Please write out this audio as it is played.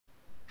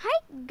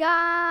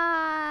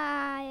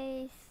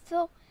Guys,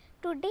 so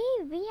today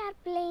we are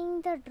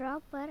playing the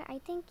dropper. I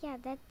think, yeah,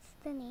 that's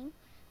the name,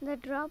 the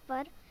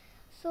dropper.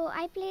 So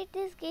I played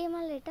this game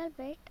a little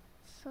bit.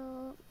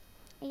 So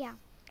yeah,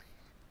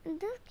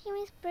 this game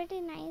is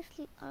pretty nice.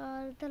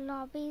 The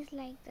lobby is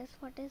like this.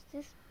 What is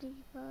this?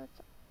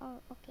 Birds.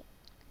 Oh, okay.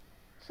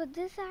 So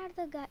these are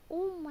the guy.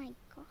 Oh my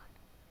god,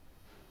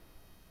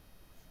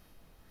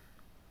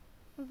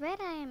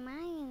 where am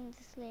I in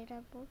this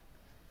leaderboard?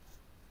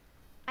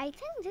 I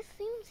think this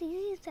seems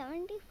easy.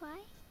 75.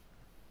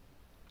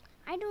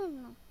 I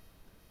don't know.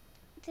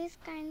 This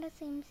kind of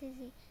seems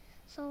easy.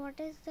 So what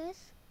is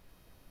this?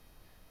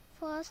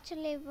 First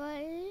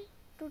level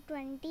to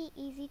 20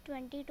 easy,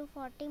 20 to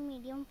 40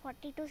 medium,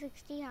 40 to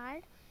 60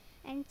 hard,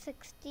 and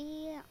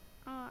 60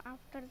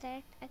 after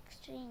that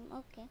extreme.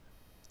 Okay.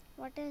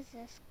 What is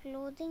this?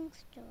 Clothing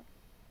store.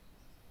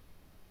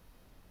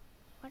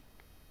 What?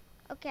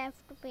 Okay, I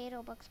have to pay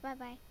Robux. Bye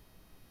bye.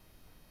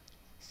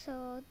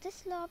 So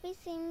this lobby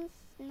seems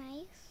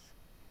nice.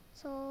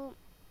 So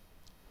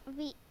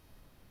we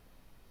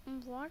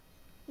what?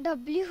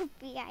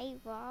 WPI.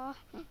 Wow.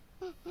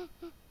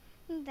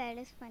 That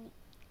is funny.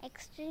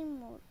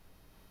 Extreme mode.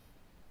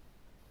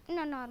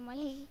 No,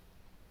 normally.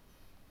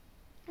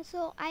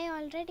 So I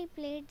already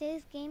played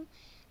this game.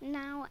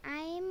 Now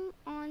I am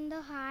on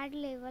the hard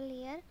level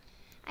here.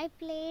 I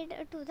played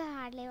to the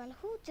hard level.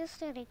 Who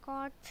just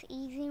records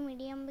easy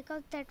medium,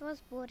 because that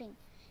was boring.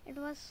 It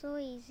was so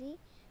easy.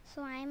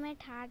 So I am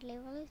at hard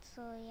level.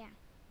 So yeah.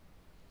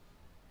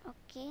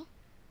 Okay.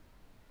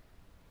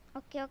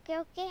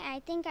 Okay.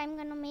 I think I'm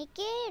gonna make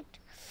it.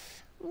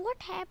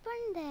 What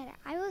happened there?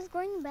 I was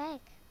going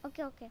back.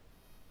 Okay.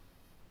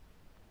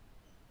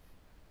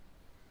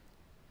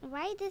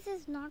 Why this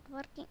is not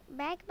working?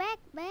 Back.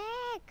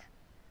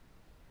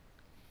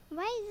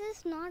 Why is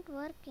this not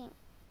working?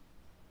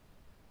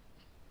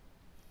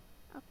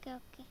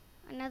 Okay.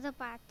 Another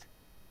path.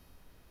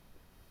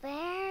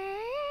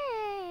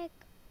 Back.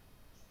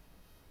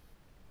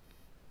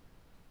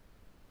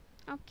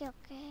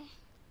 Okay.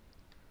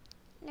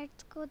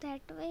 Let's go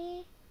that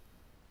way.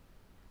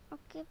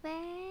 Okay,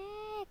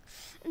 back.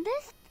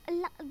 This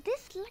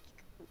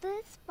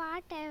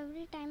part,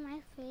 every time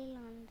I fail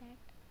on that.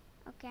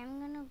 Okay, I'm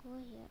gonna go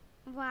here.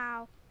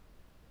 Wow.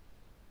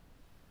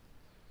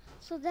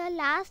 So the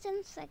last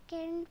and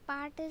second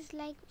part is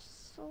like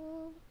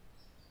so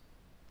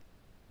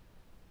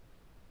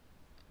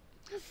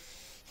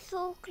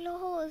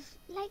close.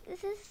 Like,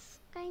 this is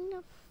kind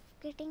of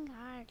getting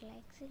hard,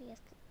 like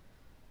seriously.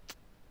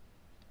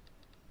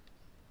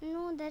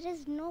 No, there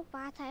is no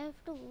path. I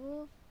have to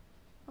go.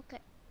 Okay.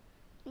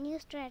 New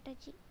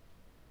strategy.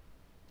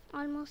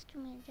 Almost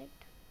made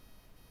it.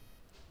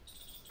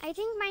 I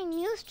think my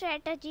new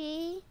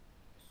strategy.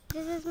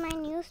 This is my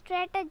new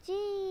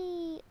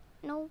strategy.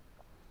 No,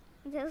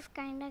 this is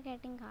kinda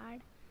getting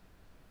hard.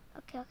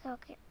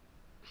 Okay.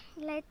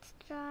 Let's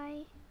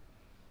try.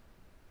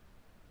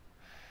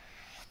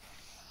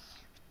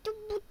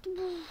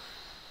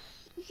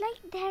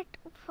 Like that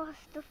was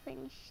the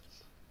finish.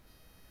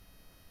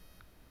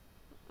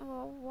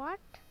 Oh, what?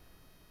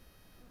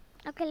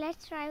 Okay,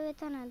 let's try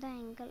with another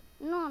angle.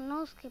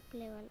 No skip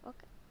level.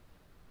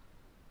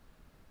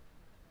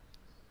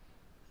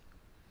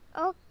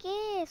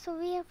 Okay, so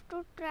we have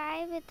to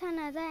try with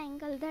another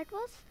angle. That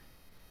was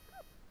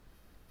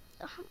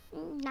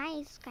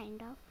nice,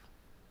 kind of.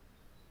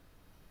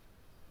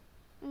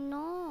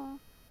 No.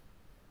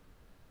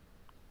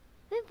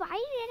 Wait, why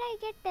did I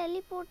get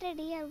teleported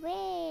here?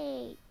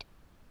 Wait.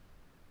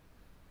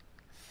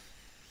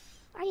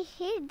 I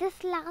hate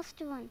this last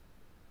one.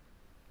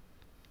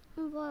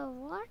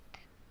 What?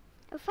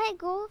 If I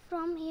go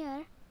from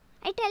here,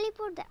 I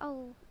teleport there.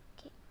 Oh,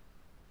 okay.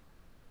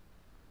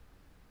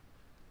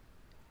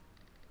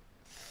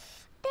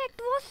 That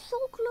was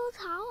so close.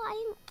 How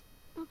I'm...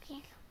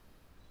 Okay.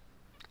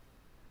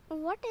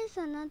 What is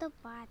another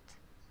path?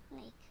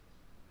 Like...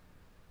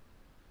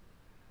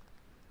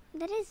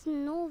 There is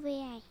no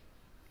way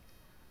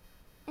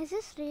I... Is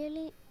this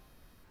really...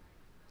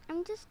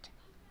 I'm just...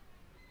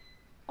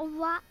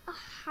 What?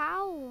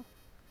 How?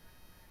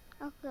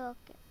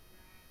 Okay.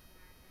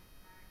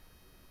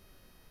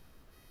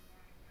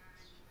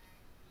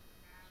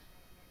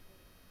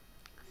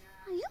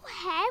 You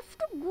have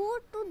to go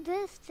to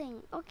this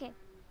thing. Okay.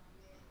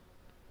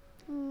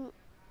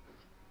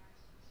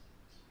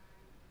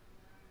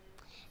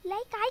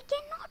 Like, I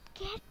cannot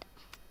get...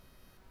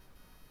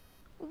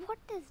 What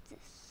is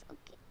this?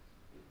 Okay.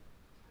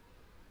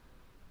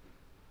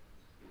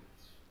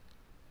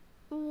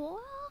 Wow.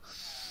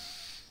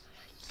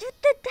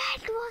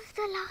 That was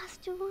the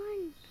last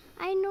one.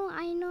 I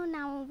know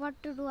now what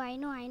to do. I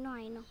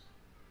know.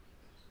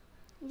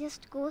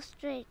 Just go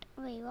straight.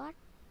 Wait, what?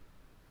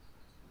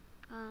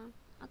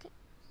 Okay.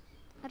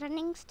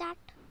 Running start.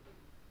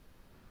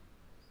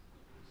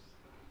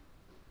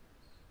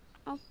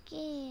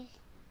 Okay.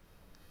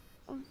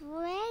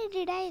 Where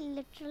did I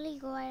literally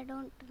go? I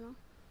don't know.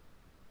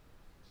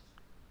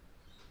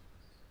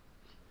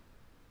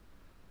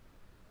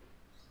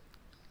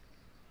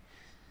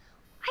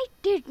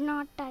 did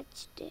not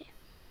touch it.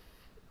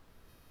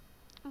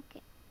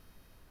 Okay.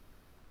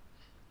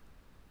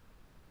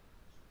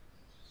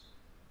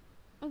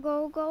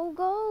 Go, go,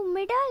 go,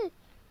 middle.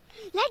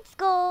 Let's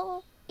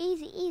go.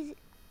 Easy, easy.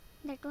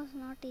 That was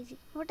not easy.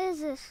 What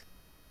is this?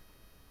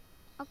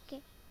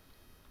 Okay.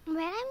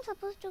 Where I'm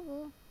supposed to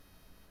go?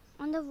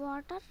 On the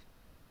water?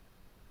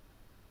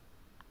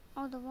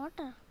 Oh, the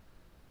water.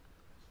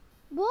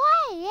 Boy,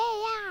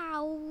 yeah.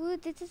 Oh,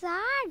 this is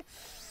hard.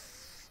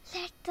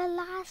 Let the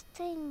last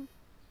thing.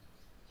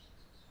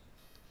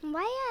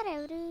 Why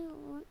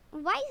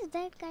is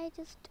that guy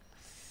just...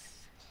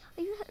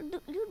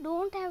 You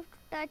don't have to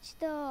touch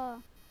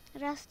the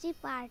rusty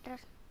part.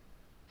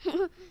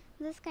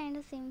 This kind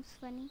of seems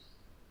funny.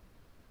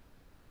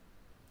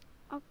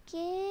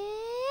 Okay.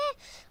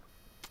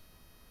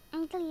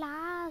 The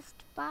last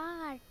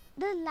part.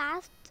 The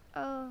last...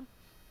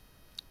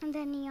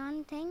 the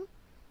neon thing.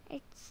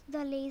 It's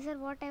the laser,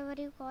 whatever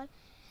you call.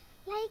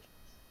 Like,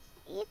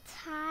 it's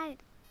hard.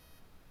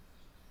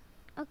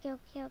 Okay.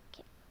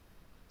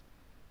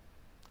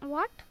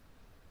 What?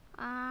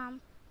 Why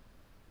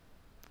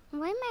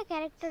my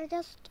character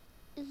just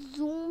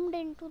zoomed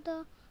into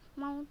the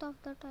mouth of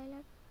the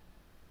toilet?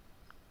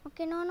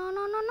 Okay, no.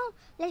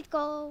 Let's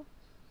go.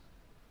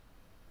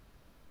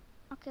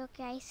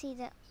 Okay, I see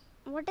that.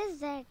 What is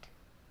that?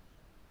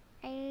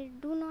 I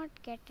do not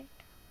get it.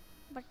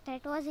 But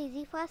that was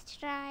easy. First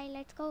try.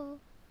 Let's go.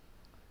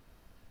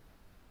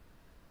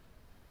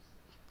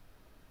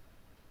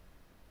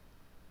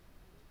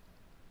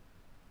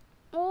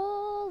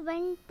 Oh,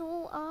 went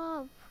too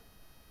up.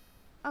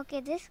 Okay,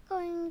 this is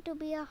going to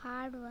be a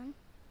hard one.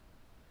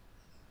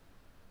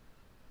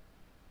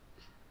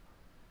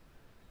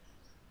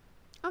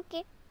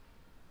 Okay,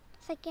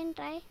 second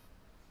try.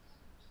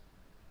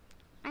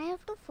 I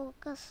have to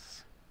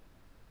focus.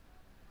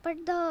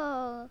 But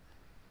the...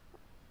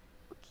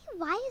 Okay,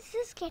 why is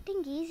this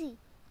getting easy?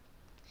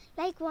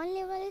 Like one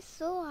level is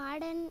so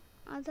hard and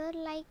other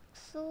like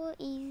so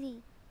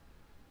easy.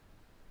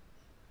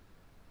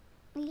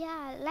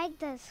 Yeah, like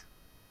this.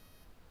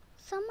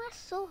 Some are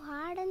so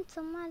hard and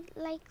some are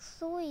like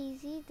so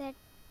easy that...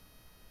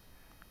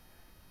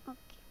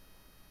 Okay.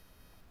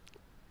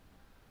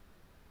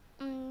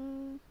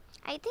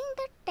 I think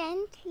the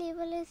 10th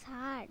level is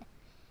hard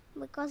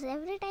because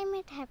every time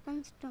it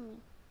happens to me.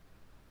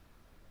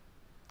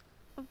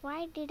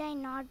 Why did I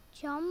not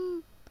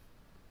jump?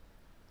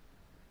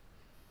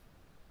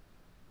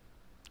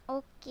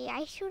 Okay,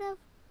 I should have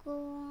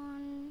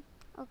gone...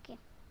 Okay.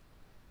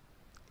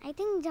 I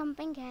think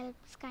jumping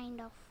helps kind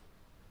of.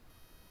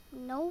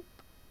 Nope.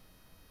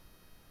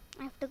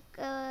 I have to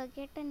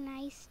get a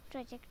nice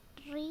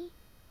trajectory.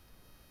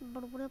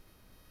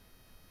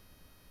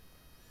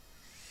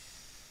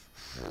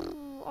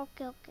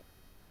 Okay.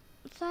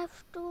 So I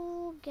have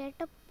to get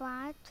a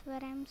path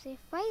where I'm safe.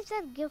 Why is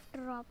there gift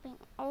dropping?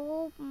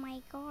 Oh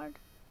my god.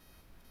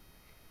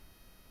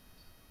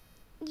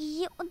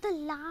 Yeah, the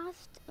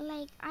last,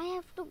 like, I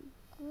have to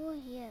go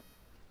here.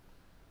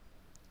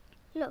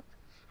 Look,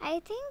 I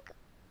think,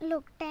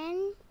 look,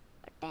 10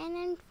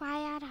 and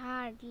 5 are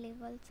hard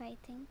levels, I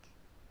think.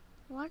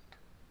 What?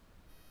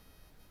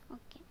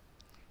 Okay.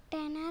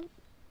 10 are,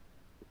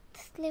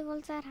 these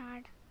levels are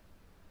hard.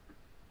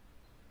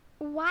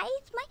 Why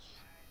is my,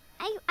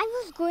 I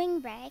was going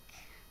back.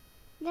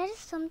 There is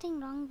something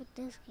wrong with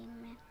this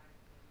game, man.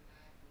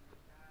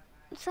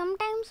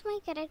 Sometimes my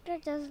character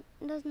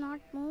does not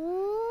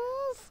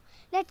move.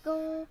 Let's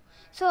go.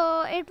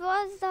 So it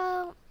was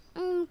 10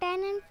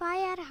 and 5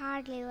 are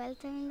hard levels,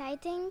 and I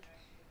think...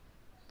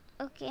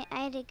 Okay,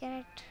 I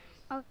regret.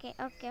 Okay.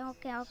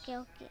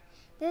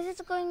 This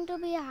is going to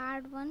be a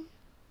hard one.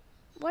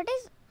 What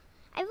is...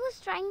 I was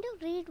trying to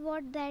read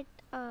what that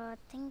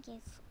thing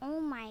is. Oh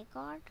my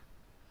god.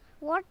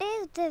 What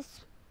is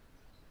this?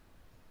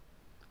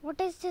 What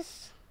is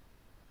this?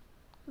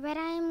 Where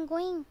I am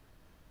going?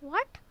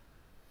 What?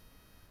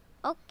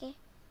 Okay.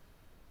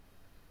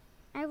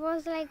 I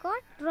was like,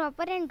 what?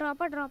 Dropper and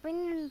dropper, drop in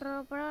and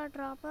dropper.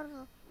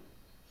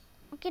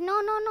 Okay,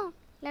 no.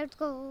 Let's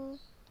go.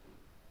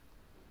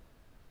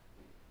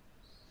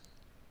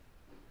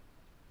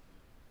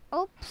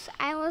 Oops,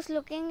 I was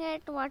looking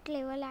at what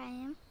level I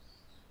am.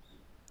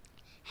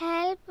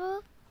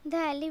 Help, the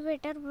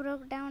elevator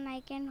broke down.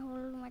 I can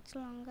hold much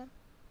longer.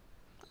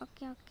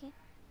 Okay.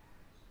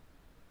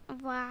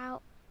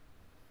 Wow.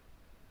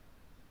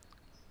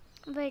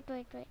 Wait.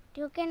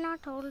 You cannot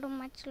hold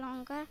much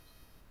longer.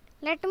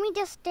 Let me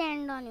just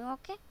stand on you,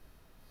 okay?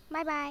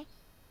 Bye.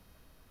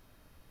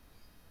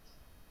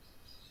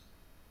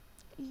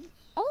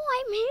 Oh,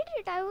 I made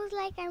it. I was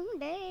like, I'm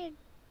dead.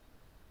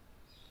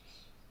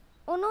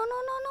 Oh, no.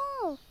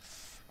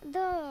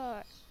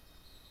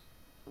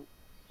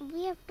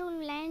 We have to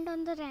land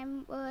on the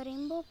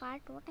rainbow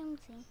part. What I'm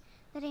saying?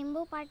 The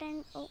rainbow part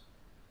and... Oh.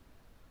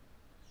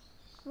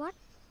 What?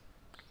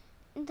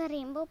 The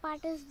rainbow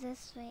part is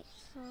this way.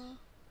 So...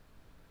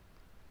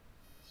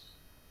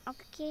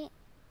 Okay.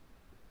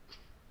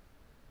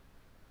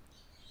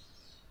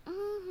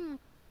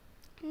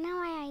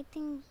 Now I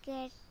think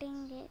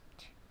getting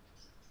it.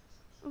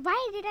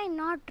 Why did I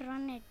not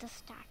run at the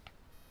start?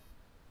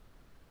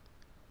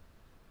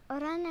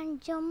 Run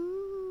and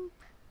jump.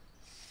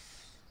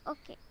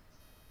 Okay.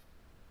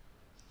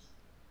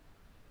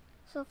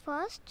 So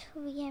first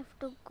we have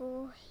to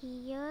go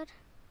here.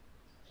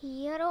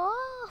 Here.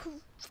 Oh,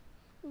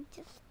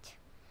 just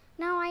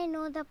now I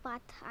know the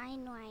path. I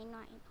know.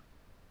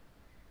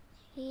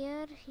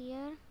 Here.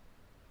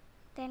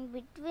 Then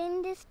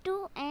between these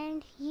two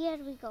and here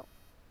we go.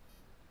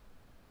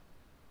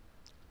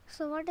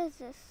 So what is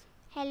this?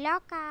 Hello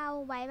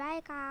cow. Bye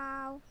bye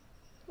cow.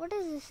 What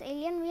is this?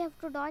 Alien? We have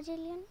to dodge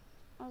alien?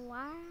 Oh,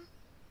 wow.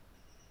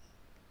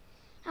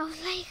 I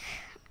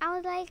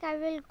was like I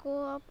will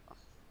go up.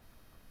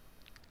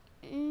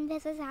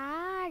 This is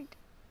hard.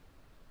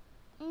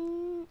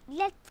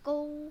 Let's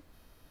go.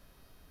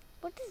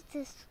 What is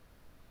this?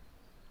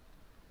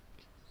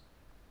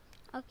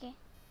 Okay.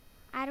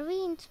 Are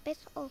we in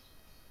space? Oh.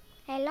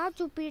 Hello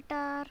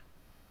Jupiter.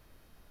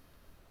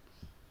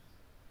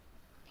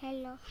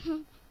 Hello.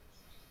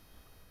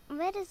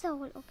 Where is the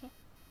hole? Okay.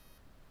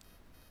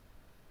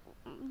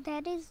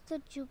 That is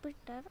the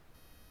Jupiter.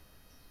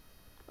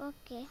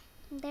 Okay.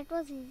 That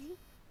was easy.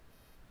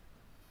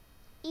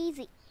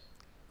 Easy.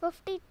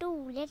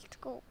 52. Let's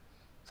go.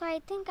 So I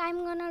think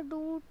I'm gonna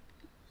do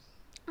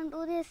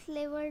this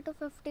level to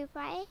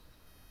 55.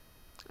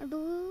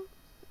 Do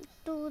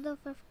to the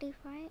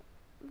 55.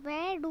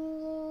 Where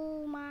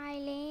do I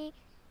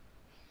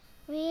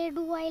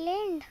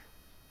land?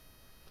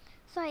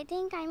 So I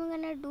think I'm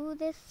gonna do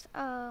this.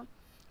 I'm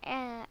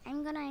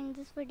gonna end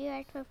this video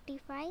at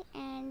 55.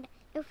 And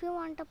if you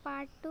want a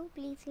part 2,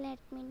 please let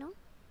me know.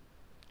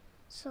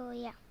 So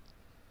yeah,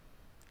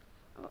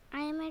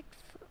 I am at.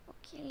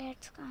 Okay,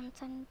 let's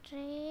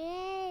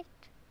concentrate.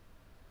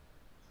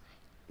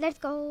 Let's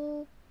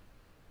go.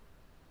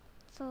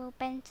 So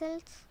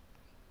pencil,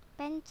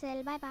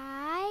 bye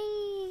bye.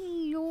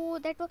 Yo,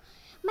 that was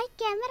my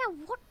camera.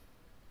 What?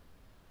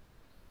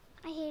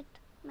 I hate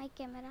my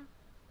camera.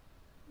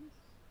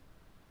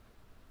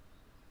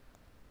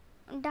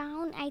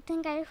 Down. I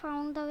think I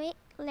found the way.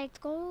 Let's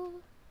go.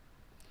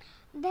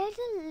 There's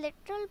a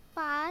literal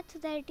path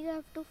that you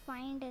have to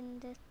find in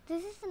this.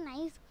 This is a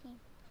nice game,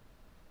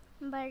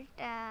 but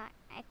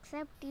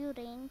except you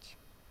range.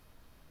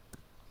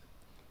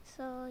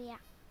 So yeah,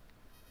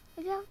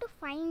 you have to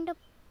find a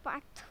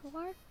path.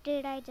 What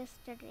did I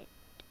just did it?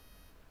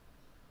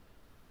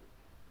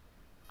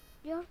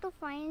 You have to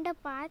find a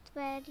path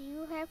where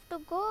you have to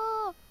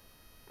go.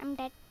 I'm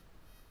dead.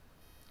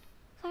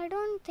 So I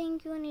don't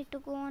think you need to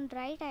go on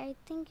right. I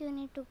think you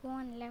need to go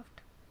on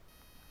left.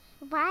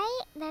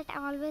 Why that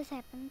always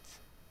happens?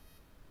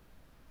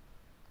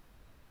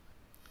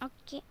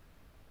 Okay.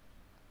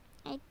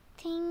 I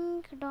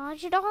think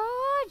dodge.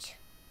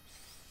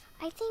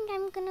 I think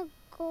I'm gonna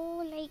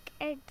go like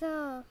at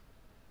the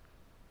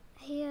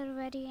here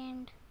very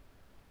end.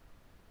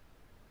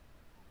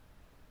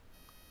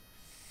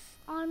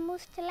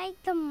 Almost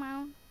like the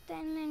mountain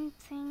and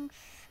things.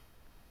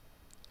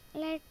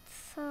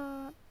 Let's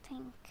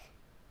think.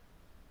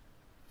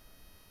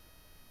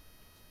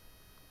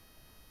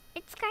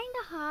 It's kind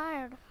of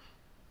hard.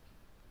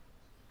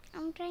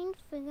 I'm trying to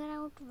figure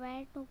out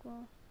where to go.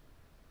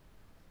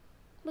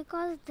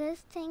 Because these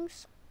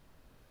things,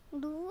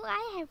 do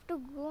I have to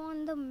go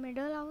on the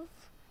middle of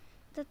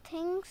the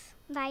things,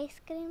 the ice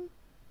cream?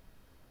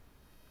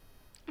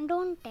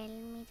 Don't tell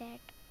me that.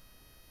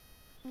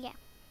 Yeah,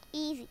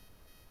 easy.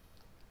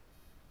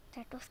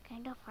 That was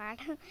kind of hard.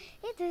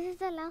 Hey, this is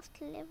the last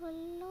level.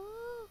 No.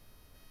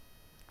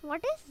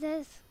 What is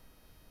this?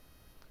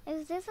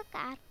 Is this a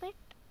carpet?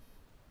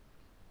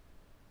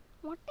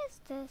 What is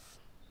this?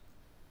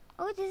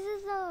 Oh, this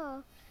is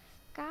a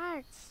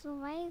card. So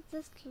why is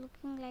this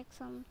looking like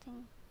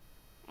something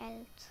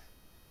else?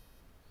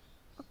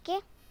 Okay,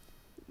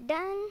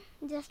 done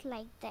just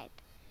like that.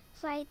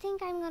 So I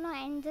think I'm gonna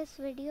end this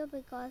video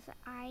because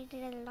I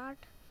did a lot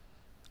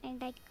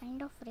and I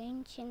kind of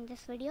range in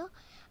this video.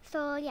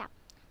 So yeah,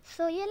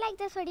 so you like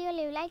this video,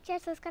 leave like, share,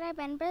 subscribe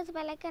and press the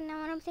bell icon.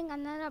 Now I'm seeing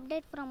another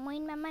update from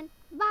Moin Maman.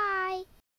 Bye.